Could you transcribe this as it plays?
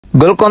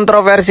Gol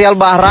kontroversial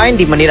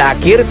Bahrain di menit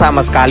akhir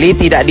sama sekali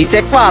tidak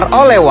dicek VAR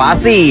oleh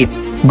wasit.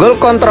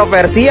 Gol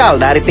kontroversial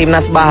dari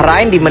timnas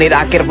Bahrain di menit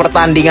akhir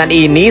pertandingan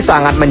ini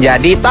sangat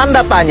menjadi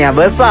tanda tanya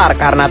besar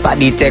karena tak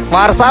dicek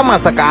VAR sama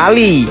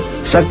sekali.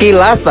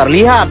 Sekilas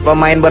terlihat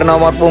pemain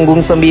bernomor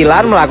punggung 9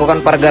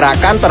 melakukan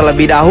pergerakan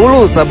terlebih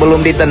dahulu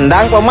sebelum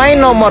ditendang pemain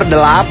nomor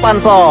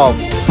 8 sob.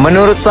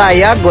 Menurut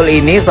saya gol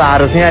ini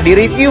seharusnya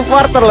direview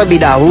VAR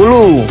terlebih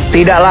dahulu,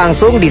 tidak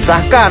langsung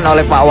disahkan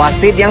oleh Pak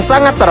Wasit yang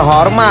sangat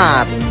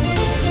terhormat.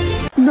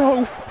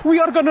 No, we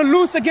are gonna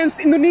lose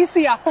against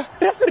Indonesia.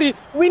 Referee,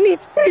 we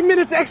need 3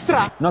 minutes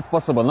extra. Not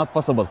possible, not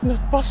possible.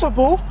 Not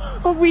possible.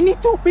 We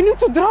need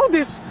to draw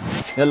this.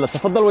 يلا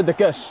تفضل with the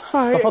cash.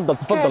 تفضل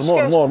Cash.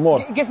 more.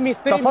 Give me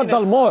 3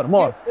 تفضل minutes.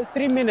 more.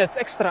 3 minutes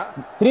extra.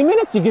 3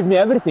 minutes you give me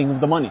everything of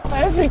the money.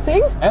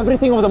 Everything?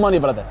 Everything of the money,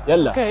 brother.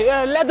 يلا. Okay,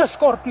 let us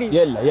score, please.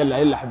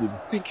 يلا حبيبي.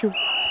 Thank you.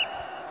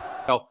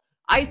 So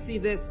I see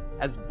this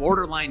as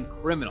borderline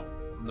criminal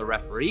from the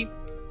referee.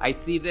 I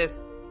see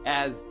this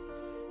as,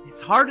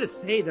 it's hard to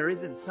say there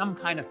isn't some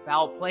kind of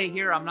foul play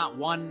here. I'm not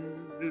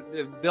one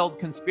to build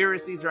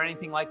conspiracies or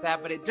anything like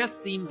that, but it just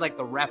seems like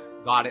the ref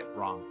got it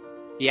wrong.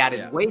 He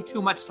added way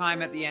too much time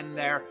at the end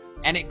there,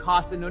 and it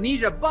cost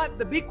Indonesia. But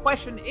the big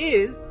question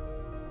is,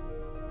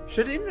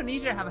 should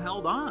Indonesia have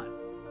held on?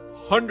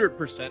 100%,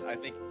 I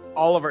think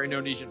all of our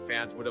Indonesian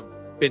fans would have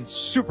been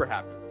super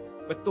happy.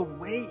 But the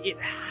way it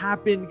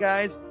happened,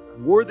 guys,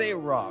 were they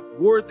robbed?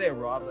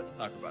 Let's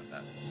talk about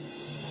that.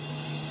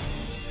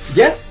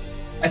 Yes,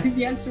 I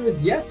think the answer is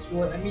yes.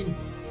 Or I mean,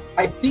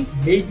 I think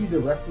maybe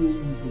the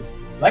referee was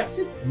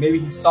dyslexic. Maybe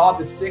he saw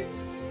the 6,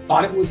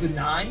 thought it was a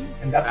 9,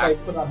 and that's why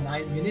he put on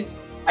 9 minutes.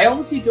 I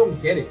honestly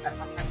don't get it.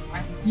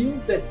 I feel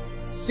that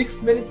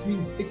 6 minutes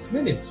means 6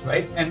 minutes,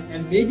 right?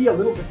 And maybe a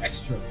little bit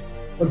extra.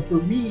 But for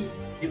me,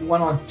 it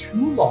went on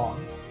too long,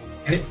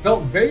 and it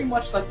felt very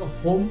much like a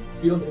home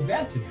field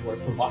advantage,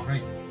 right, for Bahrain.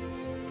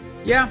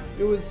 Yeah,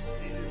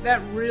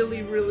 that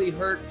really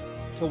hurt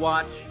to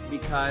watch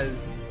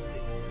because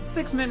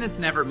 6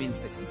 minutes never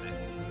means 6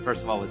 minutes.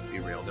 First of all, let's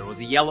be real. There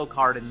was a yellow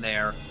card in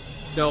there.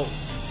 So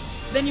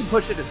then you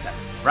push it to 7,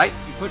 right?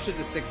 You push it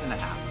to 6.5.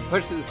 You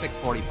push it to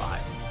 6:45.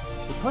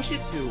 You push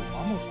it to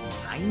almost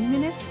 9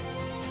 minutes?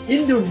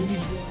 Indonesia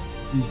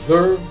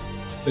deserved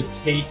to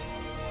take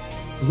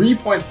 3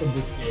 points from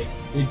this game.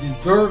 They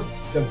deserved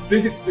the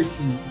biggest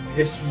victory in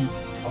the history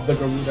of the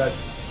Garudas.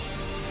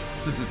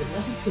 It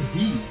wasn't to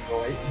be,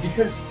 right?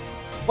 Because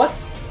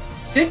what's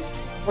 6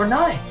 or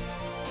 9?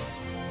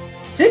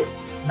 6?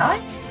 9?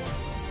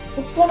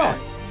 What's going on?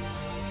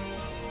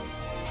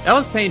 That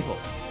was painful.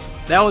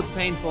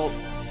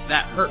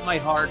 That hurt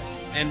my heart.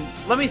 And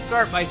let me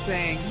start by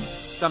saying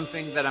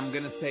something that I'm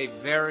going to say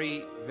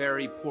very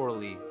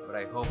poorly, but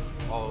I hope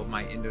all of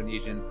my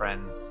Indonesian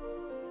friends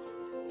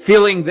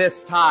feeling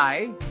this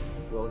tie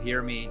will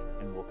hear me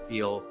and will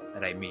feel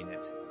that I mean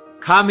it.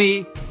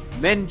 Kami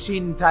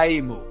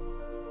mencintaimu.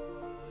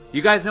 Do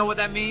you guys know what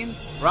that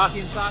means?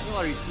 Rocky and Sakil,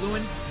 are you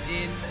fluent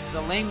in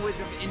the language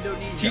of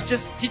Indonesia?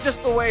 Teach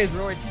us the ways,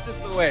 Roy. Teach us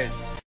the ways.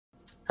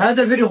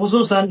 هذا الفيديو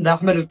خصوصا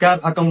لأحمد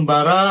الكاف حكم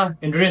مباراة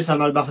إندونيسيا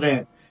مع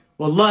البحرين.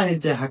 والله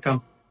أنت حكم،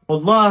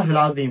 والله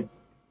العظيم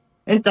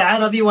أنت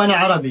عربي وأنا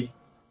عربي،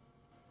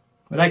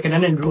 ولكن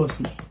أنا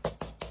إندونيسي.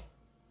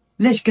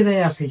 ليش كذا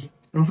يا أخي؟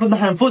 المفروض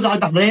نحن نفوز على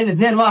البحرين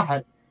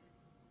 2-1.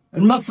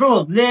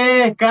 المفروض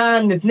ليه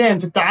كان 2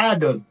 في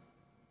التعادل؟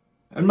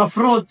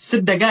 المفروض 6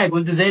 دقائق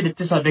وأنت زايد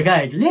 9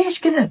 دقائق، ليش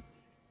كذا؟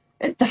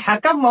 أنت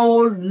حكم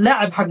أو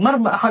لاعب حق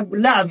مرمى،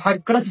 لاعب حق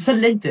كرة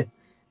السلة. أنت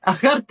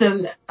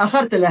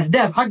أخرت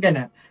الأهداف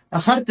حقنا،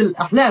 أخرت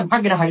الأحلام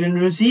حقنا حق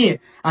الإندونيسيين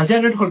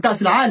عشان ندخل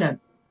كأس العالم.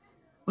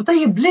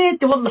 وطيب ليه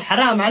أنت؟ والله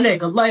حرام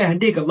عليك، الله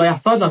يهديك، الله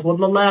يحفظك،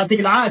 والله الله يعطيك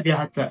العافية.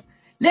 حتى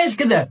ليش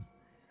كذا؟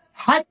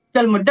 حتى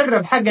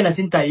المدرب حقنا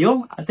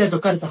سنتايو عطيته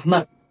كارت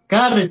أحمر،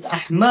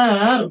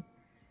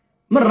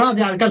 من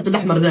راضي على الكارت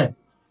الأحمر ذا.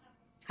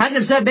 هذا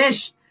بسبب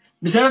إيش؟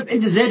 بسبب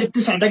أنت زايد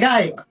 9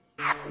 دقائق.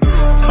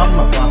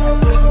 صمت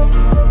واحد.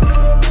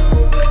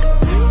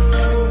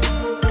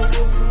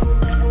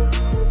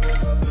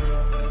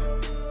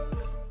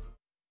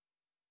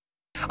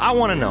 I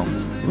want to know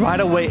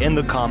right away in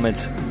the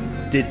comments,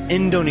 did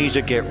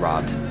Indonesia get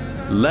robbed?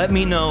 Let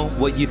me know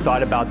what you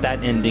thought about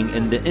that ending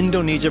in the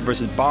Indonesia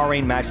versus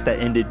Bahrain match that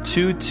ended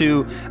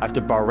 2-2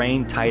 after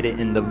Bahrain tied it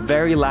in the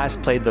very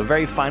last play, the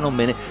very final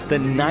minute, the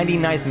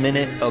 99th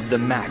minute of the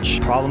match.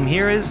 Problem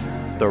here is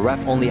the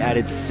ref only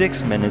added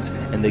 6 minutes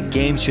and the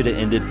game should have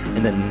ended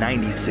in the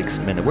 96th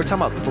minute. We're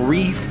talking about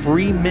 3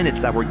 free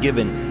minutes that were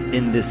given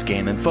in this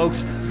game. And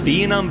folks,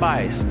 being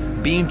unbiased,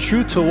 being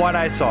true to what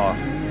I saw,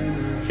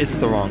 it's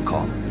the wrong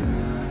call.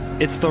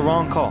 It's the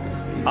wrong call.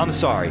 I'm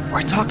sorry.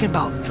 We're talking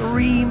about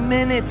 3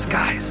 minutes,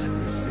 guys.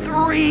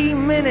 3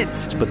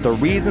 minutes. But the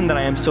reason that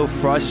I am so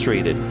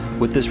frustrated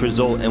with this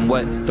result and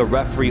what the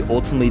referee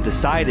ultimately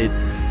decided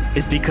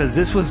is because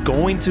this was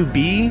going to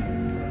be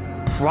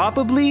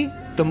probably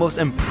The most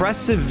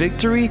impressive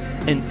victory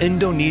in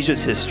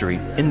Indonesia's history.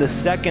 In the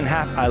second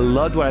half, I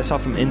loved what I saw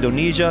from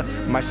Indonesia,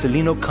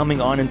 Marcelino coming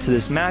on into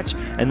this match,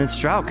 and then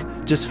Struijk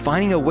just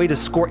finding a way to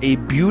score a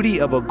beauty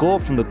of a goal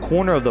from the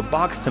corner of the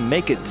box to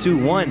make it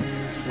 2-1.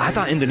 I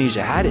thought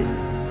Indonesia had it,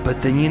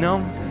 but then, you know,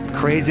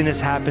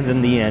 craziness happens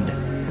in the end.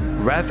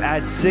 Ref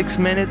adds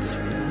 6 minutes,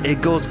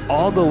 it goes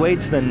all the way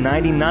to the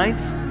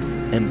 99th,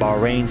 and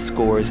Bahrain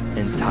scores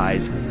and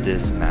ties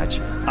this match.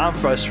 I'm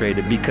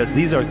frustrated because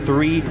these are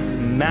 3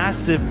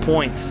 massive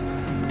points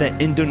that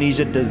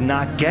Indonesia does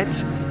not get,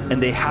 and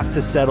they have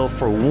to settle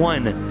for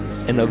 1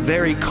 in a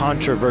very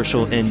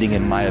controversial ending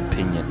in my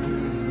opinion.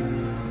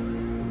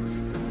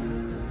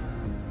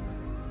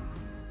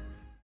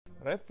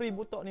 Referee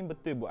butok ni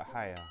betul buat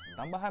high lah.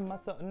 Tambahan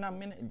masa 6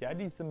 minit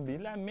jadi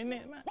 9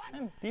 minit mat.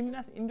 Kan?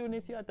 Timnas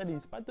Indonesia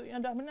tadi sepatutnya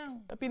dah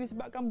menang. Tapi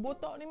disebabkan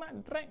botok ni mat,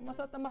 drag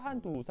masa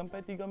tambahan tu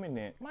sampai 3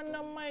 minit.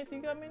 Mana mai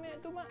 3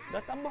 minit tu mat? Dah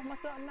tambah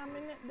masa 6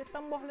 minit, dia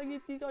tambah lagi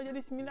 3 jadi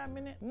 9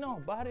 minit.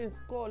 No, Bahrain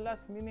score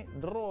last minute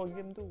draw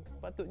game tu.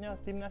 Sepatutnya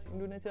Timnas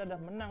Indonesia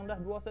dah menang dah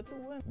 2-1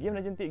 kan. Game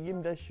dah cantik,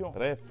 game dah syok.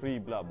 Referee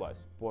pula buat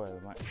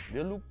spoil mat.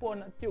 Dia lupa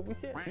nak tiup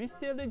whistle.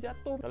 Whistle dia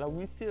jatuh. Kalau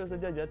whistle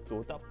saja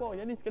jatuh, tak apa.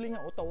 Yang ni sekali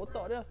ingat otak-otak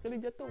dia sekali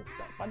jatuh.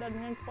 Tak padan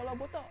dengan kepala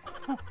botak.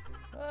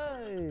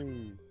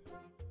 Hai.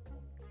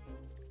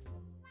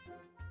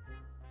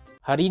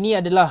 Hari ini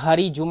adalah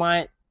hari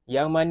Jumaat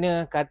yang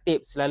mana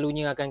Khatib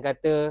selalunya akan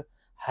kata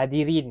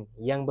hadirin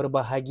yang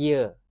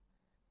berbahagia.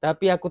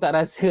 Tapi aku tak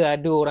rasa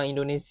ada orang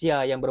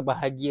Indonesia yang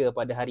berbahagia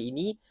pada hari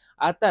ini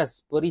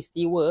atas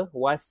peristiwa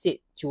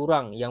wasit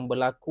curang yang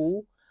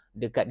berlaku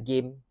dekat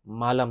game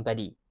malam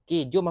tadi.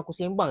 Okey, jom aku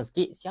sembang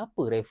sikit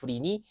siapa referee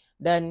ni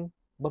dan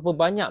berapa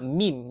banyak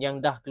meme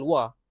yang dah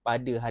keluar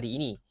pada hari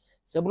ini.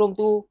 Sebelum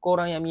tu,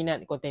 korang yang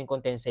minat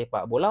konten-konten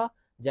sepak bola,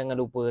 jangan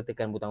lupa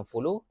tekan butang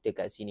follow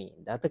dekat sini.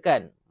 Dah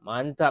tekan?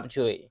 Mantap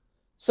cuy.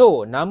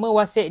 So, nama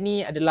wasit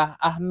ni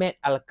adalah Ahmed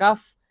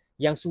Al-Kaf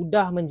yang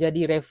sudah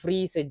menjadi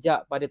referee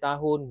sejak pada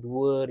tahun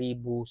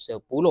 2010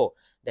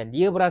 dan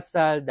dia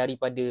berasal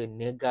daripada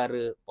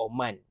negara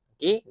Oman.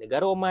 Okey,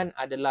 negara Oman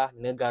adalah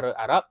negara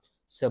Arab.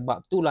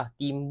 Sebab itulah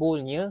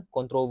timbulnya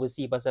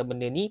kontroversi pasal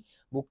benda ni.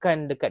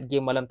 Bukan dekat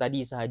game malam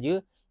tadi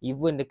sahaja,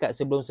 even dekat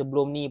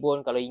sebelum-sebelum ni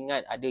pun kalau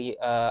ingat ada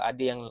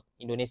yang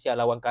Indonesia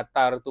lawan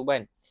Qatar tu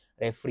kan,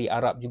 referee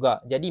Arab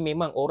juga. Jadi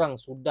memang orang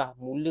sudah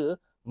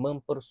mula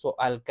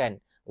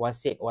mempersoalkan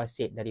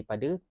wasit-wasit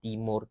daripada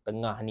Timur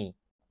Tengah ni.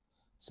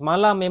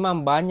 Semalam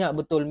memang banyak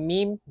betul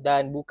meme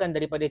dan bukan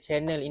daripada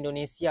channel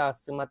Indonesia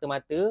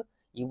semata-mata,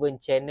 even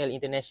channel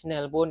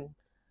international pun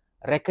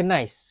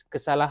recognize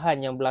kesalahan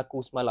yang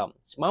berlaku semalam.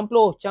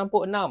 90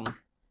 campur 6,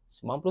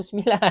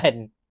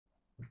 99.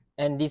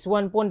 And this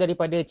one pun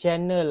daripada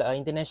channel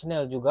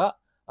international juga,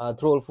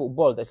 Troll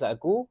Football tak silap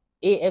aku,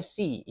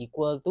 AFC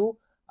equal to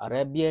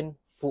Arabian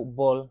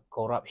Football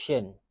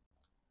Corruption.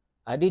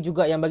 Ada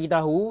juga yang bagi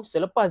tahu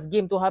selepas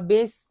game tu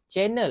habis,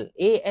 channel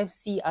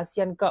AFC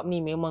ASEAN Cup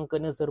ni memang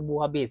kena serbu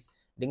habis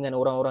dengan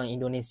orang-orang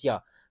Indonesia.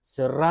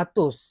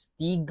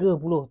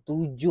 137,000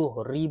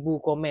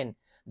 komen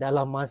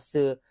dalam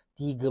masa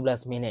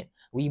 13 minit.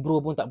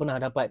 Wibro pun tak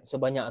pernah dapat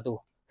sebanyak tu.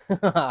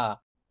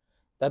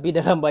 Tapi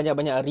dalam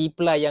banyak-banyak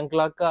reply yang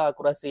kelakar,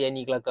 aku rasa yang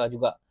ni kelakar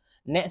juga.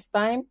 Next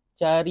time,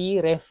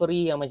 cari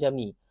referee yang macam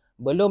ni.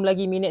 Belum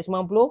lagi minit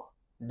 90,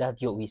 dah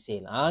tiup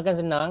whistle. Kan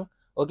senang.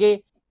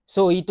 Okay.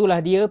 So, itulah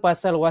dia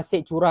pasal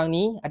wasit curang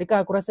ni.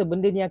 Adakah aku rasa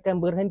benda ni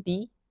akan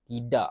berhenti?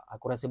 Tidak.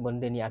 Aku rasa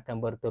benda ni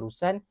akan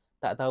berterusan.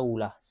 Tak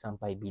tahulah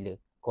sampai bila.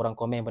 Korang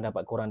komen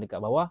pendapat korang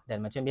dekat bawah. Dan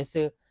macam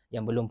biasa,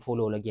 yang belum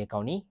follow lagi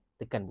akaun ni,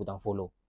 tekan butang follow.